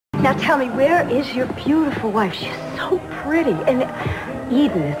Now tell me, where is your beautiful wife? She's so pretty. And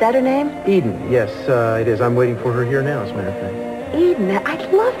Eden, is that her name? Eden, yes, it is. I'm waiting for her here now, as a matter of fact. Eden, I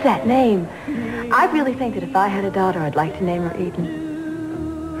love that name. I really think that if I had a daughter, I'd like to name her Eden.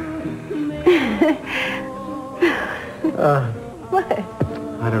 What?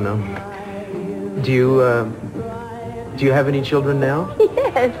 I don't know. Do you have any children now?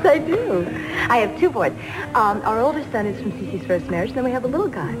 Yes, I do. I have 2 boys. Our oldest son is from Cece's first marriage, and then we have a little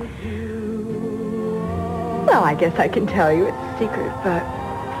guy. Well, I guess I can tell you. It's a secret, but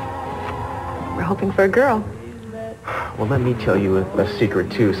we're hoping for a girl. Well, let me tell you a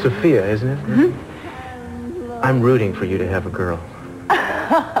secret, too. Sophia, isn't it? Mm-hmm. I'm rooting for you to have a girl.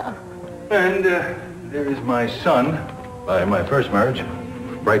 And there is my son by my first marriage.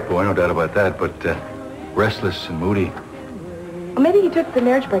 Bright boy, no doubt about that, but restless and moody. Well, maybe he took the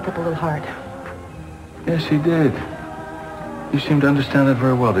marriage breakup a little hard. Yes, he did. You seem to understand that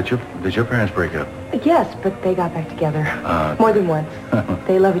very well. Did your parents break up? Yes, but they got back together. More than once.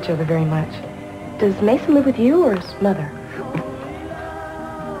 They love each other very much. Does Mason live with you or his mother?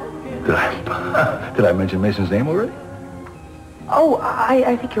 Did I mention Mason's name already? Oh,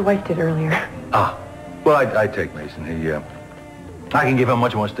 I think your wife did earlier. Well, I take Mason. I can give him a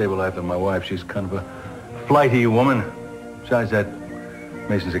much more stable life than my wife. She's kind of a flighty woman. Besides that,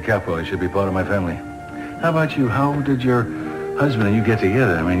 Mason's a capo. He should be part of my family. How about you? How did your husband and you get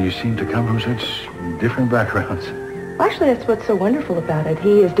together? I mean, you seem to come from such different backgrounds. Well, actually, that's what's so wonderful about it.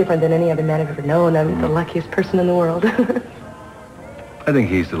 He is different than any other man I've ever known. I'm the luckiest person in the world. I think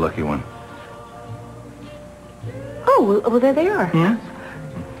he's the lucky one. Oh, well, there they are. Yeah?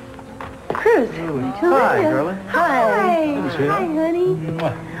 Cruz. Hi, girlie. Hi. Hi, Hi, honey.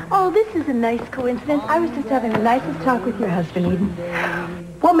 Oh, this is a nice coincidence. I was just having the nicest talk with your husband, Eden.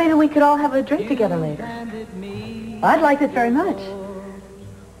 Well, maybe we could all have a drink together later. I'd like it very much.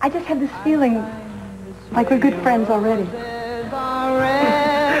 I just have this feeling like we're good friends already.